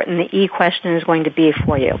more important the E question is going to be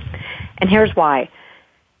for you. And here's why.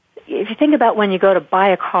 If you think about when you go to buy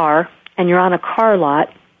a car and you're on a car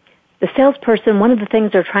lot, the salesperson, one of the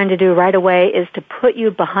things they're trying to do right away is to put you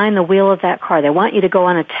behind the wheel of that car. They want you to go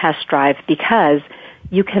on a test drive because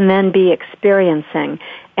you can then be experiencing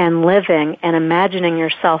and living and imagining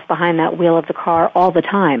yourself behind that wheel of the car all the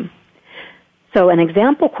time. So an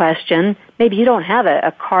example question, maybe you don't have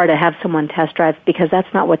a car to have someone test drive because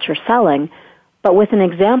that's not what you're selling, but with an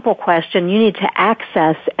example question, you need to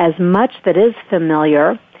access as much that is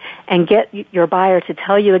familiar and get your buyer to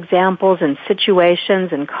tell you examples and situations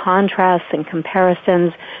and contrasts and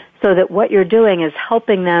comparisons so that what you're doing is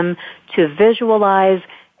helping them to visualize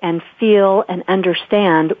and feel and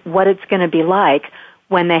understand what it's going to be like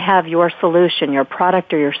when they have your solution, your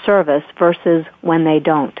product or your service, versus when they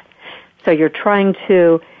don't. So you're trying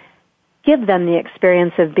to give them the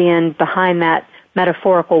experience of being behind that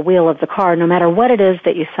metaphorical wheel of the car, no matter what it is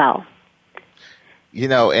that you sell. You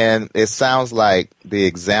know, and it sounds like the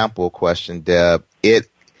example question, Deb, it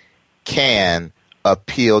can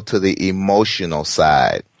appeal to the emotional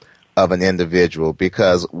side of an individual,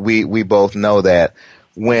 because we both know that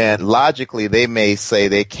when logically they may say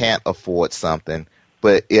they can't afford something,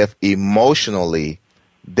 but if emotionally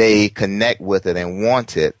they connect with it and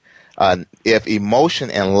want it, if emotion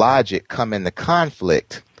and logic come into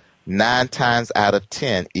conflict, 9 times out of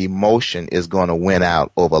 10, emotion is going to win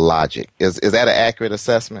out over logic. Is that an accurate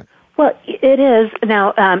assessment? Well, it is.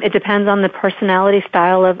 Now, it depends on the personality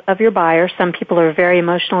style of your buyer. Some people are very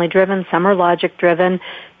emotionally driven. Some are logic driven.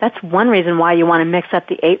 That's one reason why you want to mix up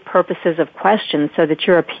the 8 purposes of questions so that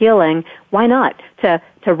you're appealing. Why not?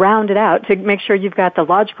 To round it out, to make sure you've got the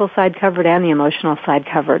logical side covered and the emotional side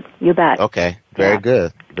covered. You bet. Okay. Very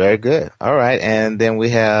good. Very good. All right. And then we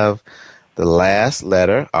have the last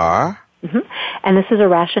letter, R. Mm-hmm. And this is a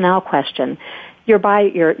rationale question. Your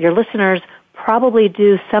listeners probably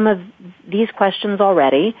do some of these questions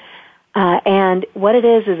already. And what it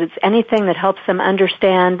is it's anything that helps them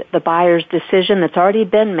understand the buyer's decision that's already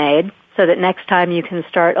been made so that next time you can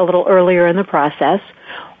start a little earlier in the process.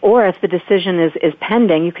 Or if the decision is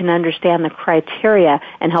pending, you can understand the criteria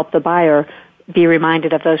and help the buyer be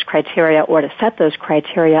reminded of those criteria or to set those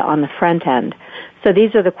criteria on the front end. So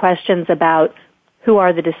these are the questions about who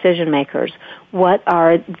are the decision makers, what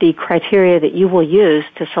are the criteria that you will use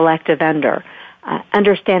to select a vendor,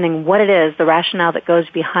 understanding what it is, the rationale that goes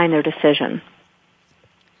behind their decision.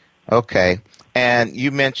 Okay. And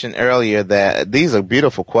you mentioned earlier that these are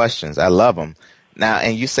beautiful questions. I love them. Now,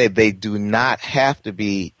 and you say they do not have to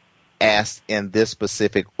be asked in this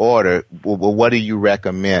specific order. Well, what do you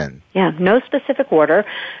recommend? Yeah, no specific order.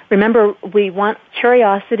 Remember, we want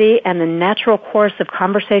curiosity and the natural course of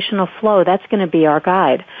conversational flow. That's going to be our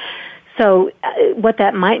guide. So what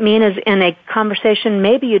that might mean is in a conversation,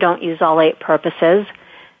 maybe you don't use all 8 purposes,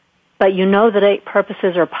 but you know that 8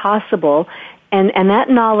 purposes are possible. And that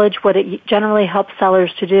knowledge, what it generally helps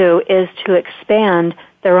sellers to do is to expand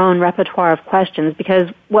their own repertoire of questions, because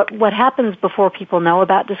what happens before people know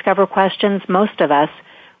about Discover questions, most of us,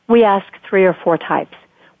 we ask 3 or 4 types.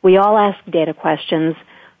 We all ask data questions.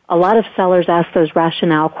 A lot of sellers ask those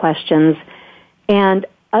rationale questions. And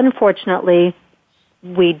unfortunately,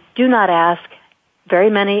 we do not ask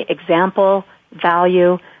very many example,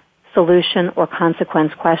 value, solution, or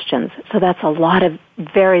consequence questions. So that's a lot of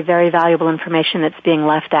very, very valuable information that's being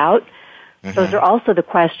left out. Mm-hmm. Those are also the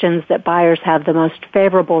questions that buyers have the most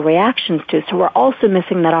favorable reactions to. So we're also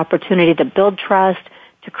missing that opportunity to build trust,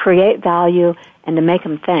 to create value, and to make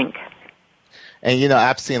them think. And, you know,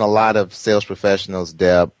 I've seen a lot of sales professionals,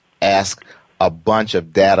 Deb, ask a bunch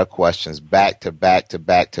of data questions back to back to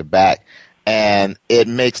back to back. And it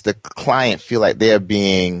makes the client feel like they're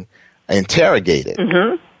being interrogated.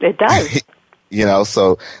 Mm-hmm. It does. You know,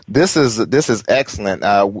 so this is excellent.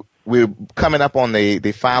 We're coming up on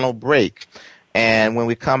the final break. And when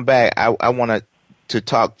we come back, I want to to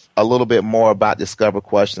talk a little bit more about Discover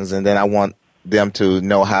Questions, and then I want them to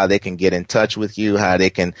know how they can get in touch with you, how they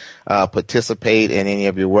can participate in any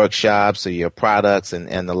of your workshops or your products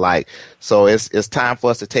and the like. So it's time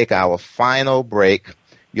for us to take our final break.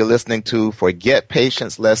 You're listening to Forget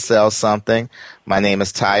Patience, Let's Sell Something. My name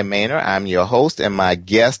is Ty Maynor. I'm your host, and my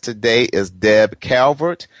guest today is Deb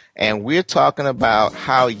Calvert, and we're talking about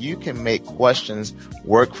how you can make questions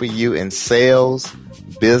work for you in sales,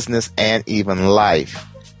 business, and even life,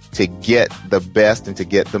 to get the best and to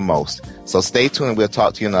get the most. So stay tuned. We'll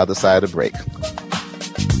talk to you on the other side of the break.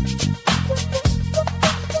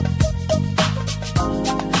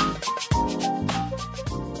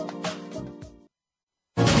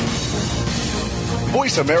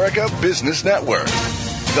 Voice America Business Network,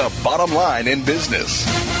 the bottom line in business.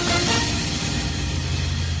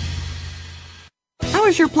 How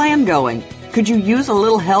is your plan going? Could you use a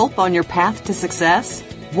little help on your path to success?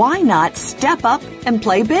 Why not step up and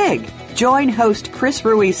play big? Join host Chris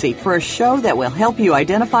Ruisi for a show that will help you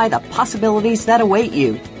identify the possibilities that await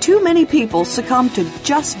you. Too many people succumb to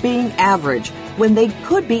just being average when they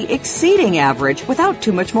could be exceeding average without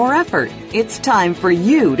too much more effort. It's time for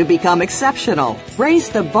you to become exceptional. Raise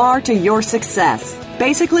the bar to your success.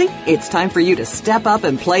 Basically, it's time for you to step up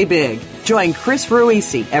and play big. Join Chris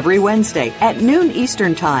Ruisi every Wednesday at noon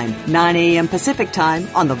Eastern Time, 9 a.m. Pacific Time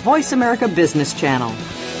on the Voice America Business Channel.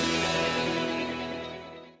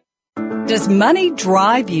 Does money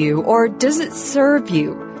drive you, or does it serve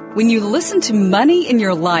you? When you listen to Money in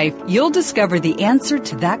Your Life, you'll discover the answer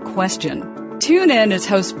to that question. Tune in as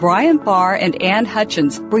hosts Brian Barr and Ann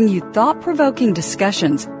Hutchins bring you thought-provoking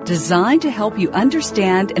discussions designed to help you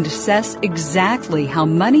understand and assess exactly how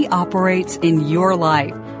money operates in your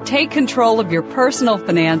life. Take control of your personal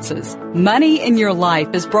finances. Money in Your Life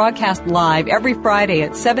is broadcast live every Friday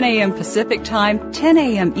at 7 a.m. Pacific Time, 10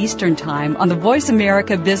 a.m. Eastern Time on the Voice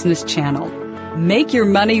America Business Channel. Make your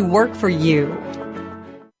money work for you.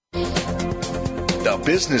 The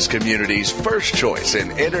business community's first choice in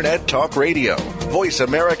Internet Talk Radio. Voice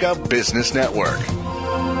America Business Network.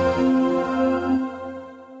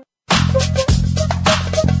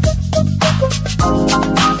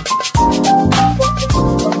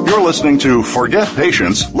 You're listening to Forget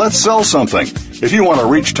Patience, Let's Sell Something. If you want to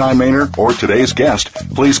reach Ty Maynor or today's guest,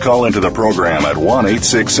 please call into the program at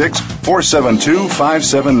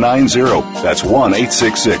 1-866-472-5790. That's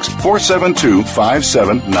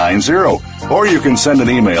 1-866-472-5790. Or you can send an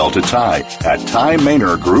email to Ty at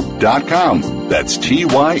TyManorGroup.com. That's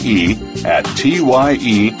TYE at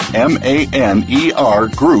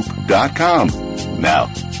TYEMANERGroup.com. Now,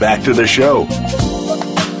 back to the show.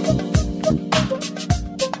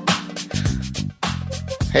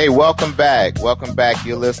 Hey, welcome back. Welcome back.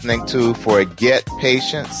 You're listening to Forget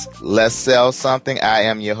Patience, Let's Sell Something. I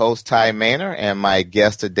am your host, Ty Maynor, and my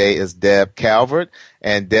guest today is Deb Calvert.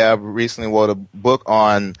 And Deb recently wrote a book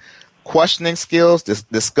on questioning skills,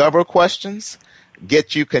 Discover Questions,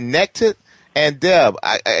 Get You Connected. And Deb,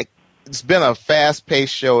 it's been a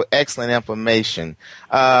fast-paced show, excellent information.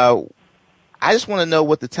 I just want to know,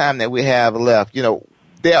 what the time that we have left,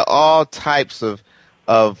 there are all types of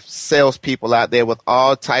salespeople out there with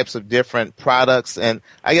all types of different products. And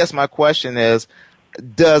I guess my question is,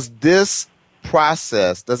 does this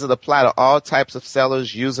process, does it apply to all types of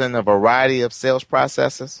sellers using a variety of sales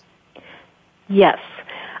processes? Yes.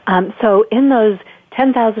 So in those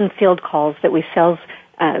 10,000 field calls that we sales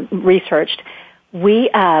researched, we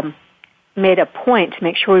made a point to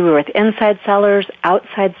make sure we were with inside sellers,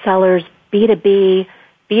 outside sellers, B2B,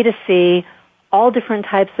 B2C, all different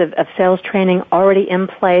types of sales training already in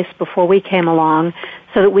place before we came along,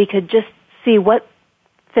 so that we could just see what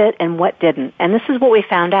fit and what didn't. And this is what we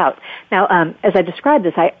found out. Now, as I describe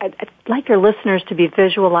this, I'd like your listeners to be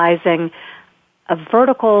visualizing a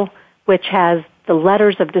vertical which has the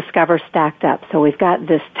letters of Discover stacked up. So we've got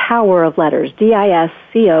this tower of letters,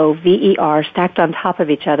 DISCOVER, stacked on top of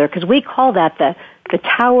each other, because we call that the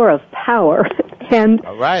Tower of Power. And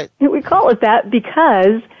all right. We call it that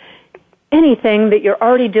because anything that you're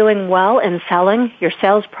already doing well in selling, your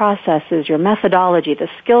sales processes, your methodology, the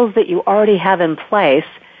skills that you already have in place,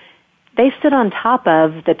 they sit on top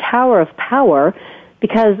of the Tower of Power,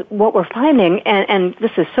 because what we're finding, and this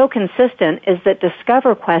is so consistent, is that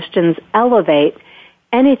Discover Questions elevate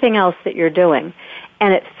anything else that you're doing.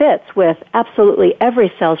 And it fits with absolutely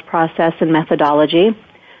every sales process and methodology.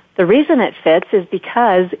 The reason it fits is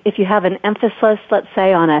because if you have an emphasis, let's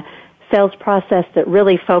say, on a sales process that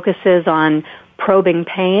really focuses on probing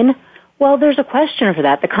pain, well, there's a question for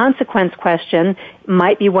that. The consequence question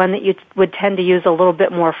might be one that you would tend to use a little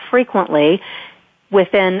bit more frequently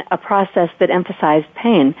within a process that emphasized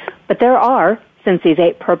pain. But there are since these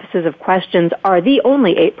 8 purposes of questions are the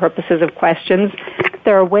only 8 purposes of questions,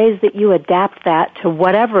 there are ways that you adapt that to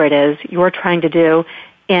whatever it is you're trying to do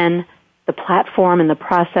in the platform and the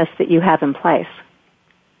process that you have in place.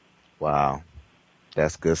 Wow.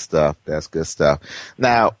 That's good stuff. That's good stuff.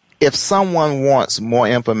 Now, if someone wants more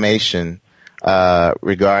information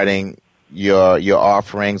regarding your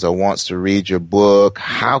offerings or wants to read your book,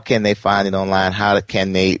 how can they find it online? How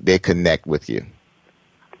can they connect with you?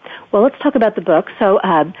 Well, let's talk about the book. So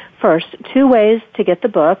first, 2 ways to get the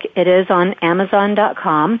book. It is on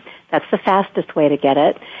Amazon.com. That's the fastest way to get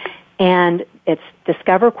it. And it's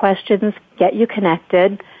Discover Questions, Get You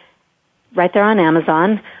Connected, right there on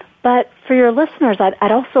Amazon. But for your listeners,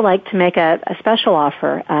 I'd also like to make a special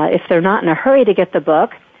offer. If they're not in a hurry to get the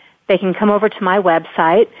book, they can come over to my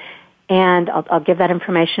website, and I'll give that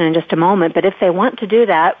information in just a moment. But if they want to do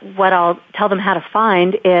that, what I'll tell them how to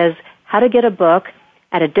find is how to get a book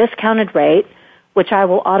at a discounted rate, which I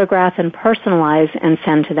will autograph and personalize and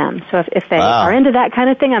send to them. So if they are into that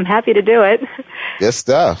kind of thing, I'm happy to do it. Good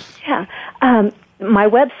stuff. Yeah. My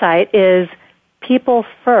website is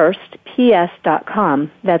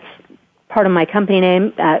peoplefirstps.com. That's part of my company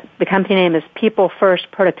name. The company name is People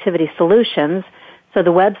First Productivity Solutions. So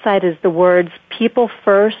the website is the words People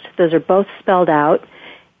First, those are both spelled out,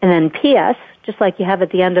 and then PS, just like you have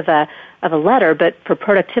at the end of a letter, but for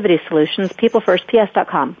productivity solutions,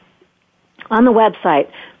 peoplefirstps.com. On the website,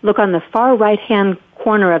 look on the far right-hand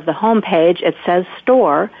corner of the home page. It says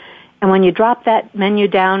Store, and when you drop that menu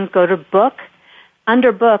down, go to Book.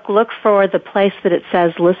 Under Book, look for the place that it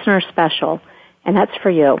says Listener Special, and that's for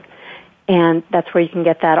you. And that's where you can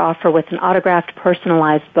get that offer with an autographed,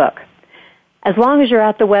 personalized book. As long as you're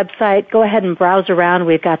at the website, go ahead and browse around.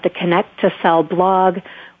 We've got the Connect to Sell blog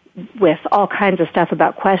with all kinds of stuff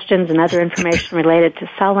about questions and other information related to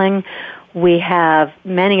selling. We have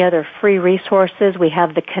many other free resources. We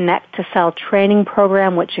have the Connect to Sell training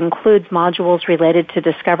program, which includes modules related to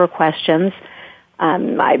Discover Questions.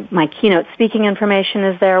 My keynote speaking information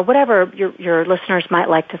is there, whatever your listeners might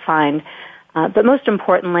like to find. But most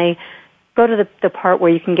importantly, go to the part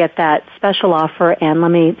where you can get that special offer, and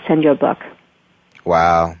let me send you a book.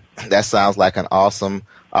 Wow. That sounds like an awesome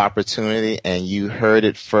opportunity, and you heard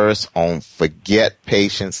it first on Forget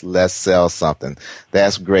Patience, Let's Sell Something.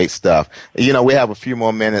 That's great stuff. You know, we have a few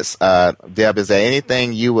more minutes. Deb, is there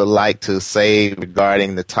anything you would like to say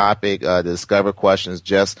regarding the topic, the Discover Questions,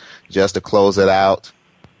 just to close it out?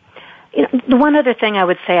 You know, the one other thing I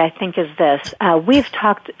would say, I think, is this. We've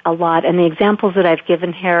talked a lot, and the examples that I've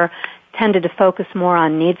given here tended to focus more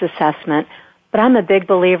on needs assessment. But I'm a big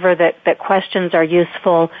believer that questions are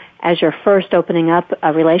useful as you're first opening up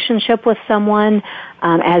a relationship with someone,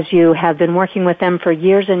 as you have been working with them for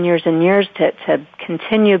years and years and years to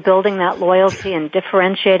continue building that loyalty and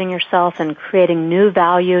differentiating yourself and creating new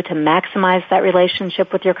value to maximize that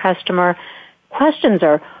relationship with your customer. Questions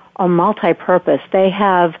are multi-purpose. They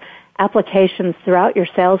have applications throughout your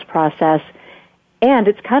sales process. And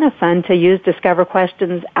it's kind of fun to use Discover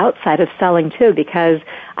Questions outside of selling, too, because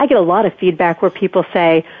I get a lot of feedback where people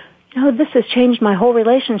say, you know, this has changed my whole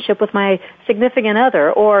relationship with my significant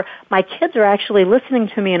other, or my kids are actually listening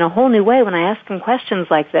to me in a whole new way when I ask them questions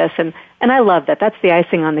like this. And I love that. That's the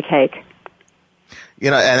icing on the cake.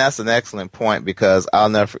 You know, and that's an excellent point, because I'll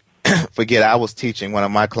never forget, I was teaching one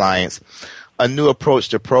of my clients a new approach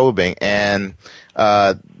to probing, and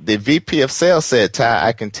the VP of sales said, Ty,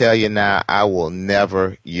 I can tell you now, I will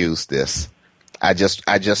never use this. I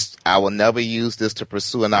will never use this to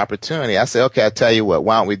pursue an opportunity. I said, okay, I'll tell you what,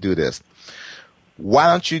 why don't we do this? Why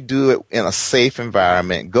don't you do it in a safe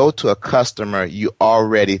environment? Go to a customer you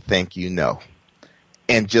already think you know,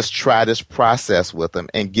 and just try this process with them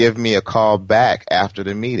and give me a call back after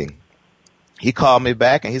the meeting. He called me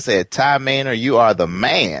back and he said, Ty Maynard, you are the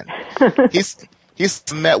man. He's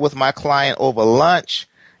met with my client over lunch,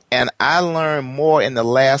 and I learned more in the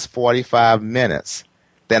last 45 minutes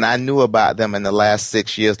than I knew about them in the last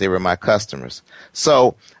 6 years they were my customers.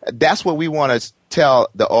 So that's what we want to tell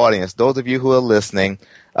the audience, those of you who are listening.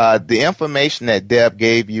 The information that Deb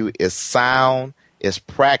gave you is sound, is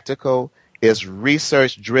practical, is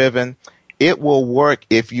research-driven. It will work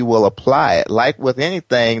if you will apply it. Like with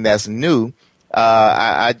anything that's new,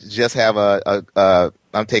 I just have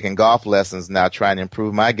I'm taking golf lessons now, trying to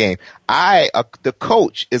improve my game. The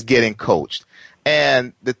coach is getting coached.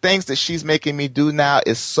 And the things that she's making me do now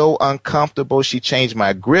is so uncomfortable. She changed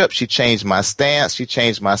my grip. She changed my stance. She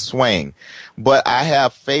changed my swing. But I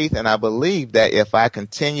have faith, and I believe that if I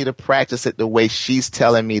continue to practice it the way she's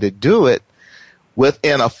telling me to do it,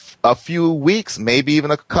 within a few weeks, maybe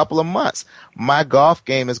even a couple of months, my golf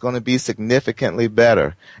game is going to be significantly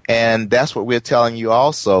better. And that's what we're telling you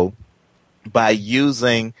also by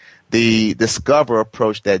using the Discover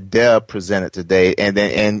approach that Deb presented today.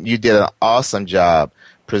 And you did an awesome job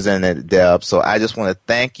presenting it, Deb. So I just want to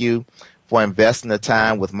thank you for investing the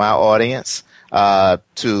time with my audience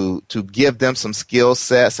to give them some skill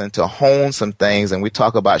sets and to hone some things. And we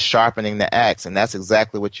talk about sharpening the axe, and that's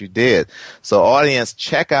exactly what you did. So audience,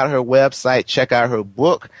 check out her website, check out her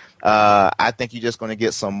book. I think you're just going to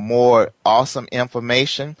get some more awesome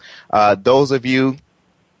information. Those of you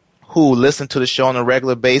who listen to the show on a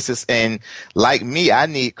regular basis, and like me, I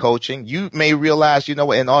need coaching. You may realize, in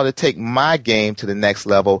order to take my game to the next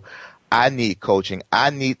level, I need coaching.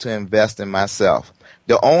 I need to invest in myself.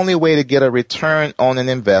 The only way to get a return on an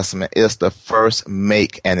investment is to first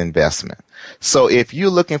make an investment. So if you're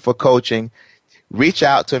looking for coaching, reach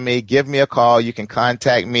out to me, give me a call. You can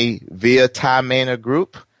contact me via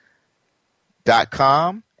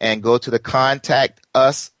TyMaynardGroup.com and go to the Contact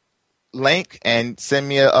Us link and send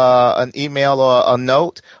me an email or a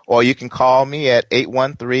note, or you can call me at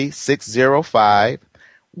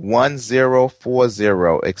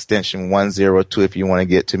 813-605-1040, extension 102 if you want to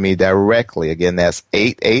get to me directly. Again, that's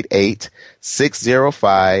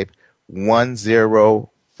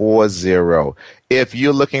 888-605-1040. If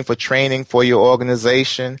you're looking for training for your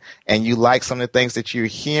organization and you like some of the things that you're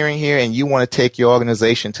hearing here and you want to take your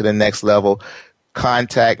organization to the next level,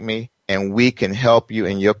 contact me. And we can help you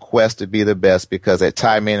in your quest to be the best, because at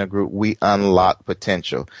Ty Maynard Group, we unlock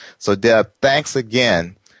potential. So, Deb, thanks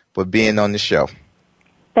again for being on the show.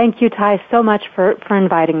 Thank you, Ty, so much for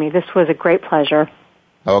inviting me. This was a great pleasure.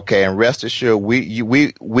 Okay, and rest assured, we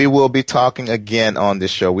will be talking again on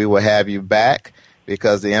this show. We will have you back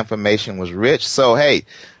because the information was rich. So, hey,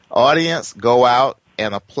 audience, go out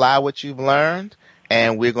and apply what you've learned.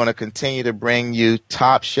 And we're going to continue to bring you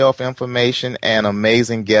top shelf information and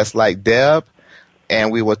amazing guests like Deb.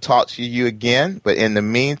 And we will talk to you again. But in the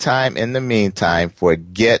meantime,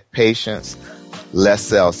 forget patience. Let's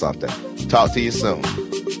sell something. Talk to you soon.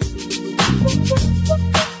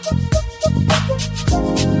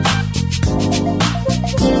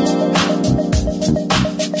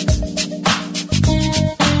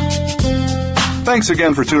 Thanks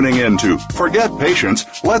again for tuning in to Forget Patience,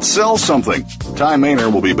 Let's Sell Something. Ty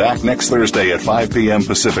Maynard will be back next Thursday at 5 p.m.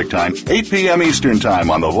 Pacific Time, 8 p.m. Eastern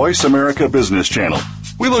Time on the Voice America Business Channel.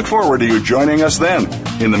 We look forward to you joining us then.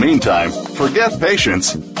 In the meantime, forget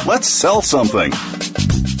patience, let's sell something.